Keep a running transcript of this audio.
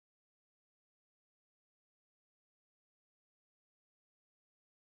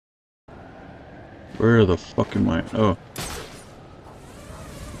Where the fuck am I? Oh.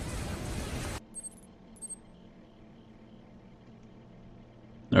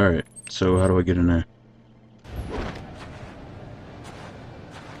 Alright, so how do I get in there?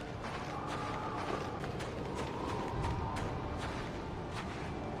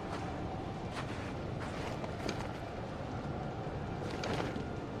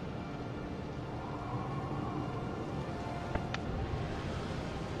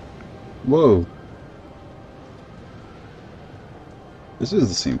 Whoa. This is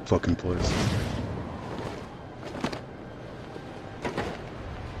the same fucking place.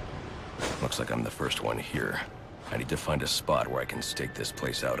 Looks like I'm the first one here. I need to find a spot where I can stake this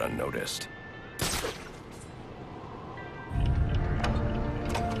place out unnoticed.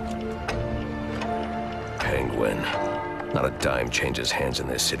 Penguin. Not a dime changes hands in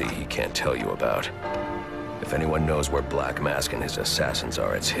this city he can't tell you about. If anyone knows where Black Mask and his assassins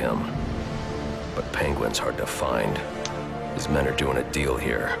are, it's him. But Penguin's hard to find. His men are doing a deal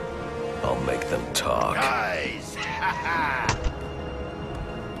here. I'll make them talk. Guys!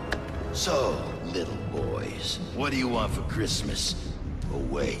 So, little boys, what do you want for Christmas? Oh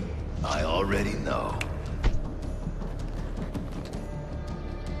wait, I already know.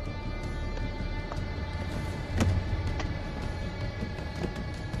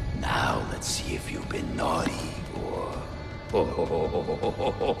 Now let's see if you've been naughty or...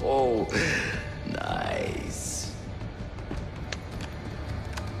 Oh, nice.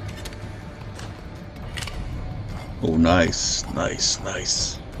 Oh, nice, nice,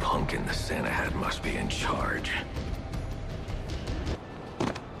 nice. Punk in the Santa hat must be in charge.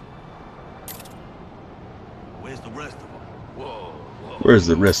 Where's the rest of them? Whoa. Where's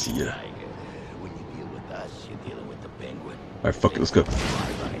the rest of you? When you deal with us, you're dealing with the Penguin. Alright, fuck it, let's go.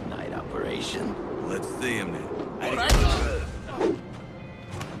 Night operation. Let's see him then.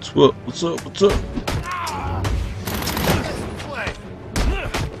 What's up? What's up? What's up?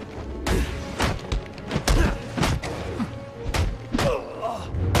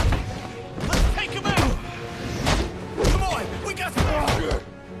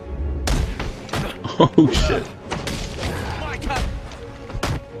 Oh shit.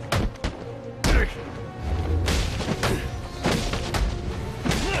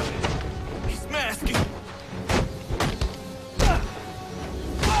 He's masking.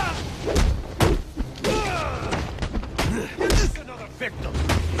 This is another victim.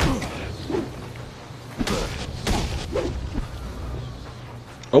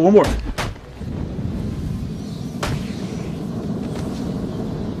 Oh, one more.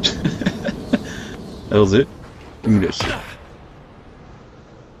 That was it? Give me this shit.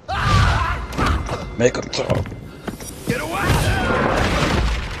 Make him talk. Get away!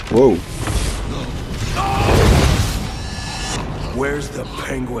 Whoa. Where's the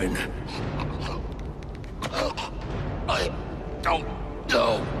Penguin? I don't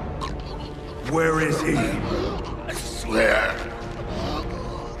know. Where is he? I swear.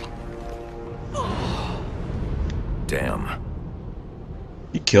 Damn.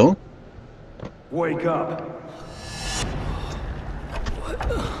 You kill him? Wake up. What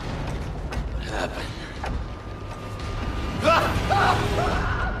happened?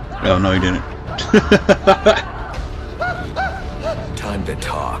 Oh, no, he didn't. Time to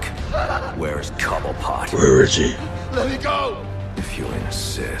talk. Where's Cobblepot? Where is he? Let me go! If you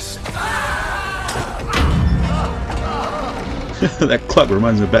insist. That clock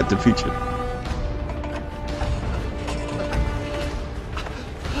reminds me of Back to the Future.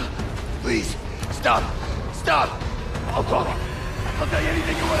 Please, stop! Stop! I'll talk. I'll tell you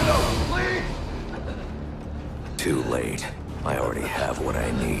anything you want to know. Please! Too late. I already have what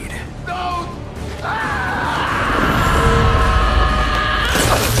I need. No!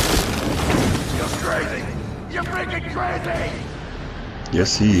 You're crazy! You're freaking crazy!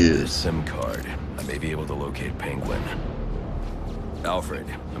 Yes, he The is. SIM card. I may be able to locate Penguin. Alfred,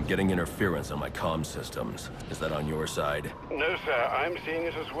 I'm getting interference on my comm systems. Is that on your side? No, sir. I'm seeing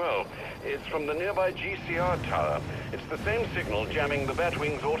it as well. It's from the nearby GCR tower. It's the same signal jamming the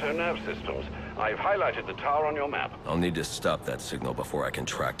Batwing's auto-nerve systems. I've highlighted the tower on your map. I'll need to stop that signal before I can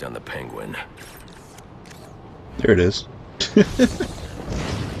track down the Penguin. There it is.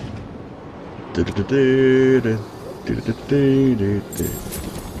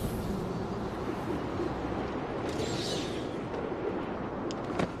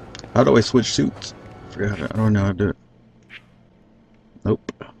 How do I switch suits? I don't know how to do it.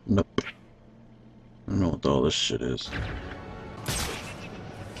 Nope. Nope. I don't know what all this shit is.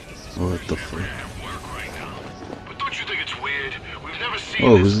 What the fuck? But don't you think it's weird? We've never seen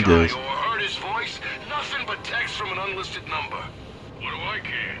Oh, this who's guy this? or heard his voice. Nothing but text from an unlisted number. What do I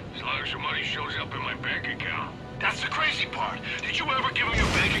care? As long as your money shows up in my bank account. That's the crazy part. Did you ever give him your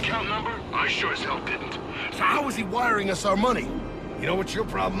bank account number? I sure as hell didn't. So how is he wiring us our money? You know what your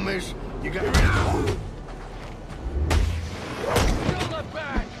problem is? You got... Kill that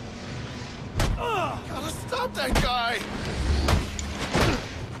bag! Gotta stop that guy!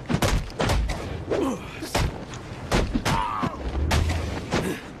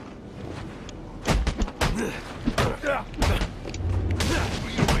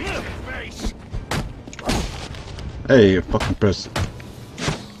 Hey, you fucking person.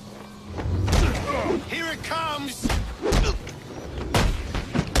 Here it comes!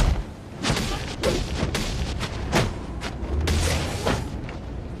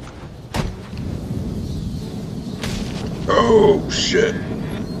 Oh, shit.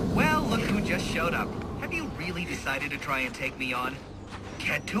 Well, look who just showed up. Have you really decided to try and take me on?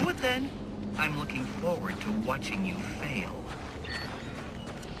 Get to it then. I'm looking forward to watching you fail.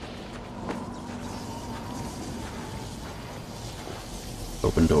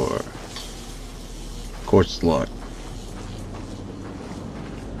 Open door. Of course it's locked.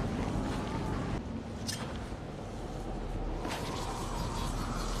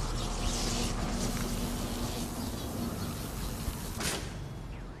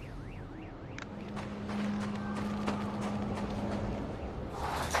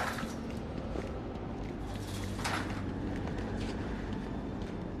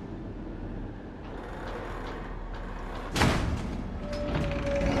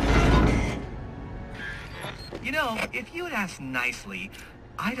 You know, if you had asked nicely,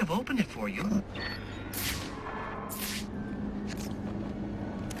 I'd have opened it for you.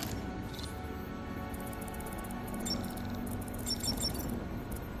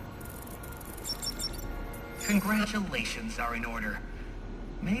 Congratulations are in order.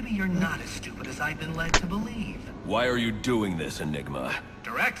 Maybe you're not as stupid as I've been led to believe. Why are you doing this, Enigma?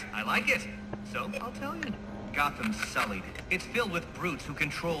 Direct, I like it. So, I'll tell you. Gotham's sullied. It's filled with brutes who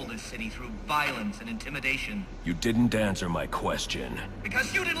control this city through violence and intimidation. You didn't answer my question.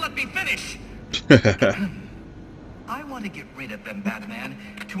 Because you didn't let me finish! I want to get rid of them, Batman,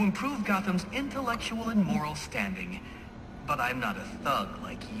 to improve Gotham's intellectual and moral standing. But I'm not a thug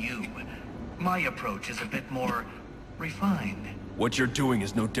like you. My approach is a bit more refined. What you're doing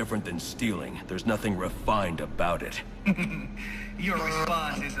is no different than stealing. There's nothing refined about it. Your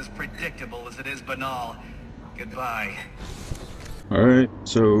response is as predictable as it is banal. Goodbye. Alright,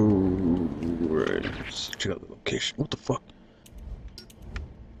 so... Right, let's check out the location. What the fuck?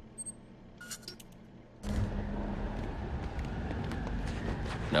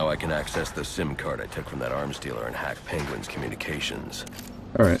 Now I can access the SIM card I took from that arms dealer and hack Penguin's communications.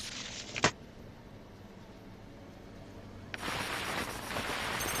 Alright.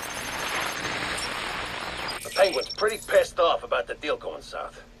 The Penguin's pretty pissed off about the deal going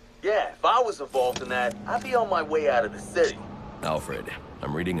south. Yeah, if I was involved in that, I'd be on my way out of the city. Alfred,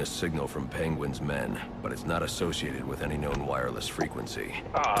 I'm reading a signal from Penguin's men, but it's not associated with any known wireless frequency.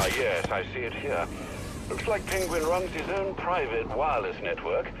 Ah, yes, I see it here. Looks like Penguin runs his own private wireless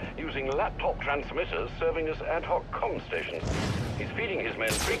network, using laptop transmitters serving as ad hoc comm stations. He's feeding his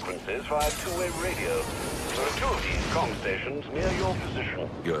men frequencies via two-way radio. There are two of these comm stations near your position.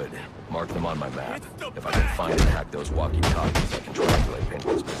 Good. Mark them on my map. If I can find and hack those walkie-talkies, I can triangulate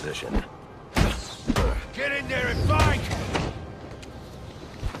Penguin's position. Get in there and fight!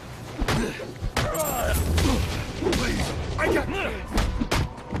 Please, I got...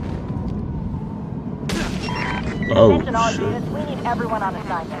 Oh, Attention all shit. units, we need everyone on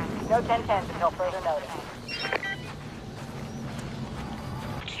assignment. No 1010s until further notice.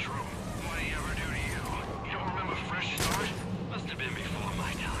 It's true. What did he ever do to you? You don't remember Fresh Start? Must have been before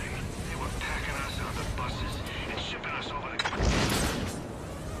my time. They were packing us onto buses and shipping us over the...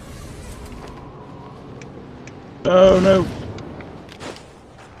 Oh, no.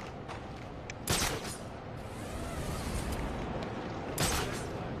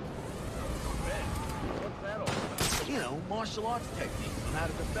 You know, martial arts technique on how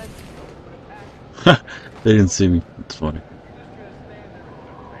to defend They didn't see me. It's funny.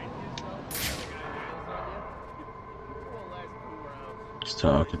 Just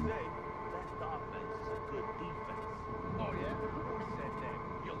talking.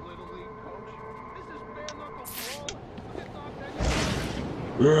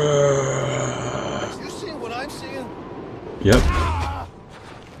 You seeing what I'm seeing? Yep.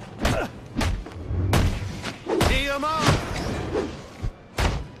 Tee him up!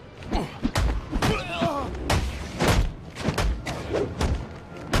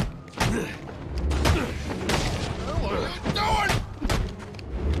 What are you doing?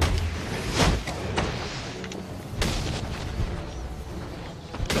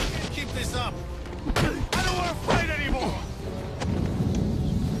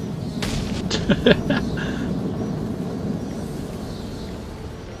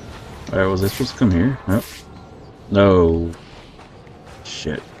 Alright, was I supposed to come here? Nope. No.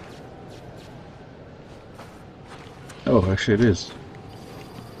 Shit. Oh, actually it is.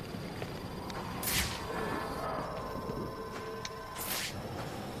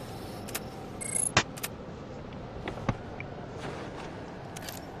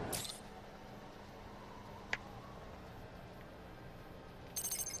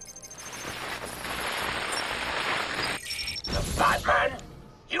 Batman?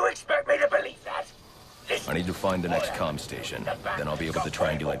 You expect me to believe that? I need to find the next comm station. Then I'll be able to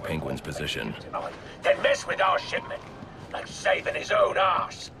triangulate Penguin's position. Then mess with our shipment, like saving his own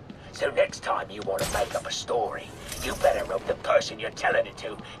ass. So next time you want to make up a story, you better hope the person you're telling it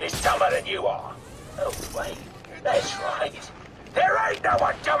to is dumber than you are. Oh, wait. That's right. There ain't no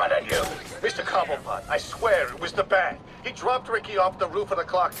one dumber than you! Mr. Cobblepot, I swear it was the bat. He dropped Ricky off the roof of the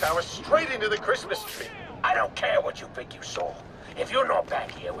clock tower straight into the Christmas tree. I don't care what you think you saw. If you're not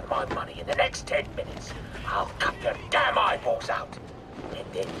back here with my money in the next 10 minutes, I'll cut your damn eyeballs out. And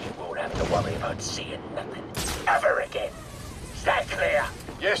then you won't have to worry about seeing nothing ever again. Is that clear?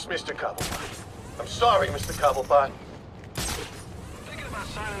 Yes, Mr. Cobblepot. I'm sorry, Mr. Cobblepot. Thinking about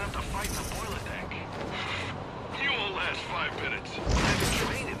signing up to fight in the boiler deck. You won't last 5 minutes. I've been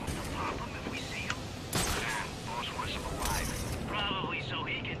training. No problem if we see him. Boss wants him alive. Probably so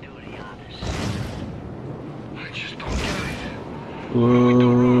he can do the honors. I just don't get it.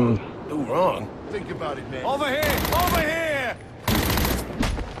 Whoa. Do wrong? Think about it, man. Over here! Over here!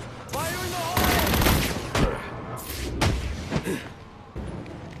 Fire in the hole!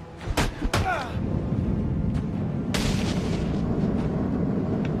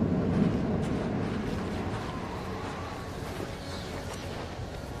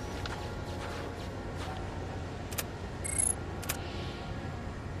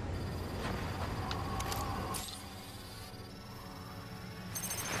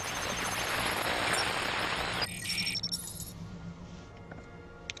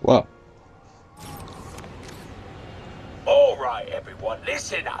 Wow. All right, everyone,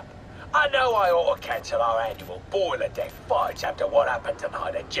 listen up. I know I ought to cancel our annual boiler deck fights after what happened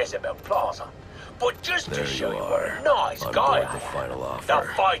tonight at Jezebel Plaza. But just There to show you you what are. a nice On guy board I the am, final the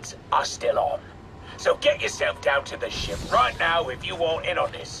offer. fights are still on. So get yourself down to the ship right now if you want in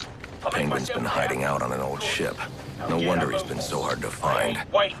on this. I'll make Penguin's myself been hiding down. out on an old ship. No Get wonder up he's and been move. so hard to I find.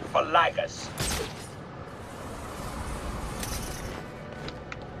 ain't waiting for laggers.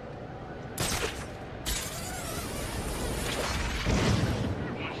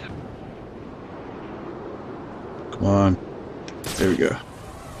 Come on. There we go.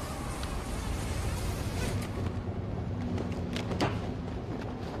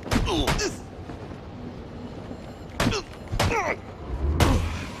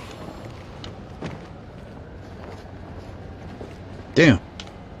 Damn.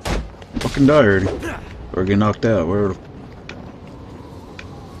 Fucking die already. Or get knocked out. Where the...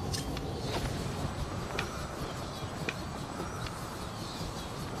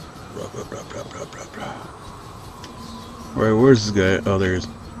 Alright, where's this guy? Oh, there he is.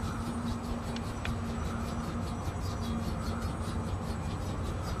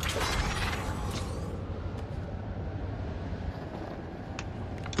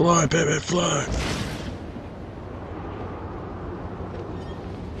 Fly, baby, fly!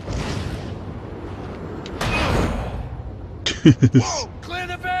 Whoa! Clear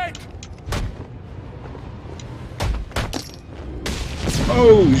the bank!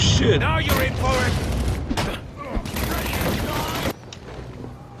 Oh, shit! Now you're in for it!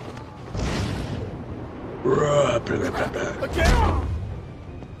 Blah, blah, blah, blah. Again!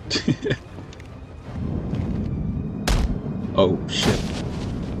 Oh, shit.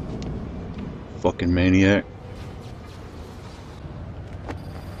 Fucking maniac.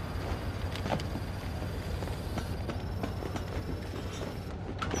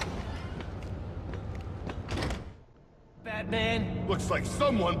 Batman! Looks like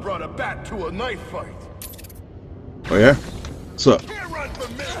someone brought a bat to a knife fight. Oh, yeah? What's up? Can't run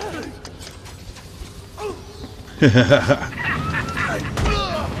from me!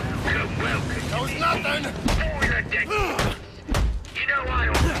 That was nothing! You know I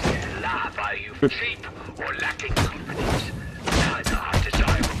always laugh at you for cheap or lacking confidence. Neither have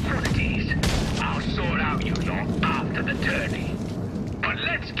desirable qualities. I'll sort out you lot after the tourney. But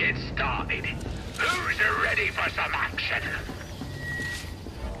let's get started. Who's ready for some action?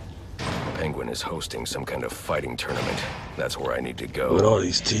 Penguin is hosting some kind of fighting tournament. That's where I need to go. With all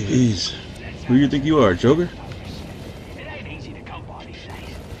these TVs. Who do you think you are, Joker? It ain't easy to come by these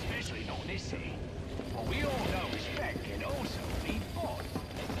days, especially not in this city. But we all know respect can also be fought.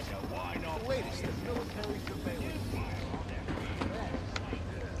 So why not? Wait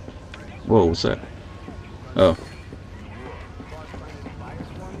Whoa, what's that? Oh.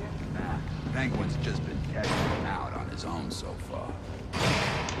 Penguin's just been testing him out on his own so far.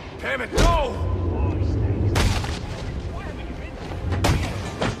 Damn it, go!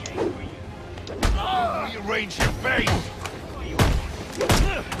 Rearrange your face!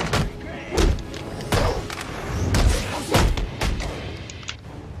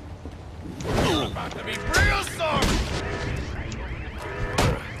 You're about to be real sorry!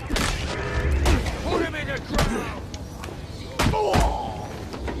 Put him in the ground!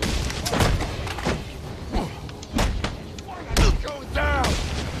 Go down!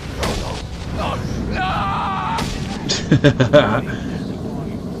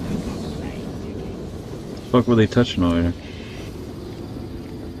 Fuck were they touching on here?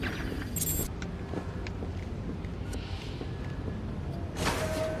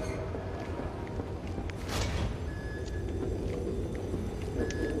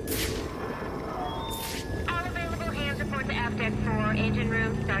 All available hands report to F Deck 4. Engine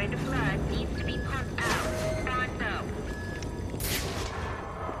room starting to flood. Needs to be pumped out. Pronto.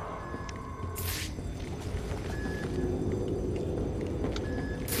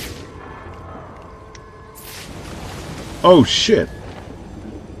 Oh shit!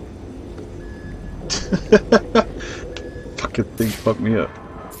 Fucking thing fucked me up.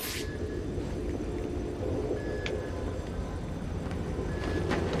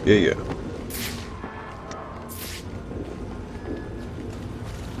 Yeah, yeah.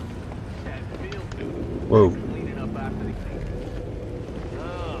 Whoa.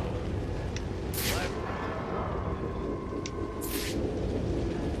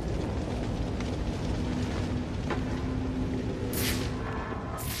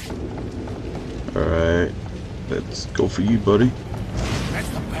 Alright, let's go for you, buddy. That's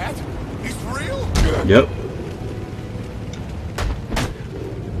the bat? He's real? Yep.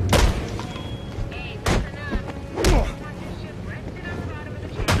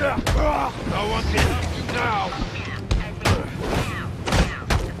 I want to help you now.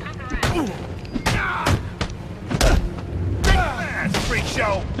 Big man, freak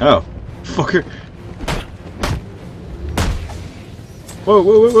show. Oh, fucker. Whoa,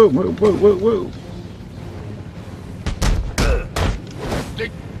 whoa, whoa, whoa, whoa, whoa, whoa.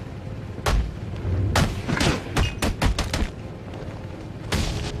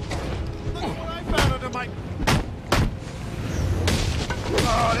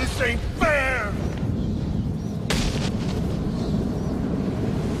 Oh, this ain't fair!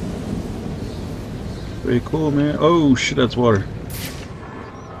 Pretty cool, man. Oh shit, that's water.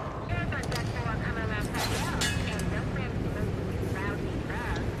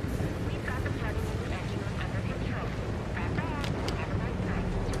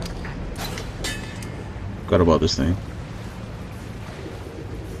 Forgot about this thing.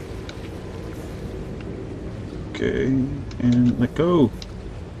 Okay, and let go.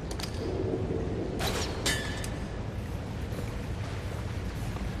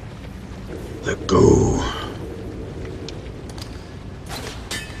 Let go.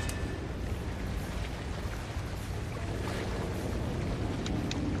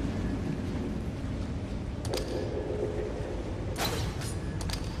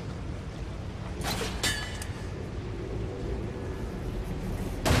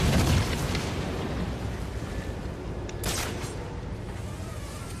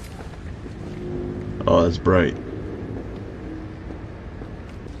 Oh, that's bright.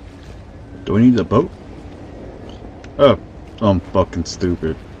 Do we need the boat? Oh, I'm fucking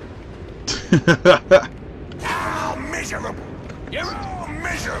stupid. Oh, miserable! You're all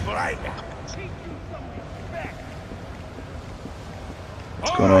miserable, ain't you?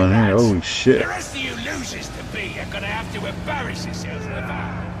 What's going on here? Holy shit. The rest of you losers to be are gonna have to embarrass yourselves in the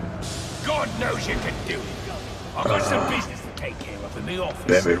van. God knows you can do it. I've got some business to take care of in the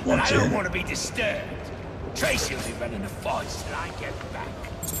office, Baby and I wants don't in. want to be disturbed. Tracy will be running the fights till I get back.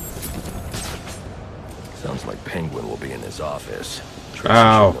 Sounds like Penguin will be in his office. Tracy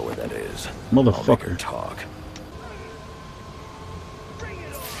Ow. should know where that is. Motherfucker. I'll make her talk.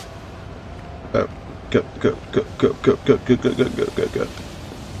 Go, go, go, go, go, go, go, go, go, go, go, go, go.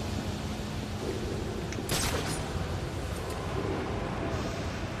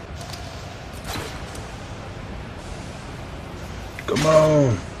 Come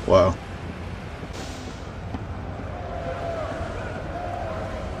on. Wow.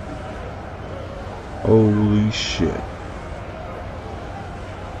 Holy shit.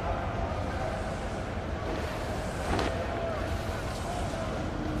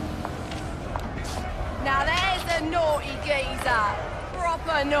 Now there's a naughty geezer.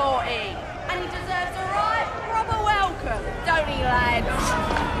 Proper naughty. And he deserves a right proper welcome, don't he, lads?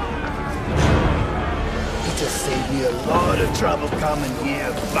 Just saved me a lot of trouble coming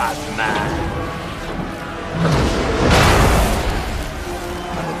here, Batman.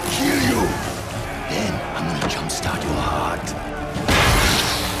 I'm gonna kill you. Then I'm gonna jumpstart your heart.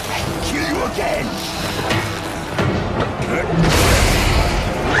 And kill you again.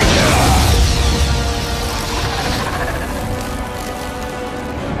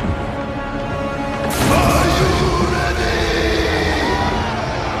 Are you ready?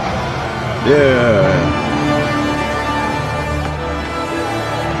 Yeah.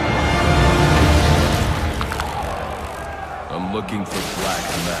 I'm looking for Black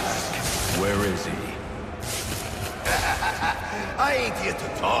Mask. Where is he? I ain't here to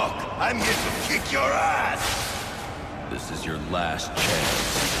talk. I'm here to kick your ass. This is your last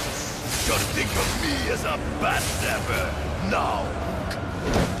chance. Just think of me as a bat zapper. Now.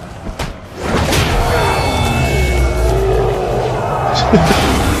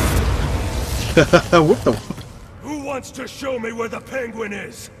 What the? Who wants to show me where the Penguin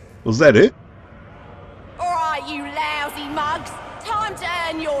is? Was that it? Alright, you lousy mugs. Time to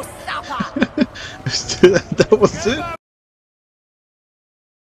earn your supper. That was it.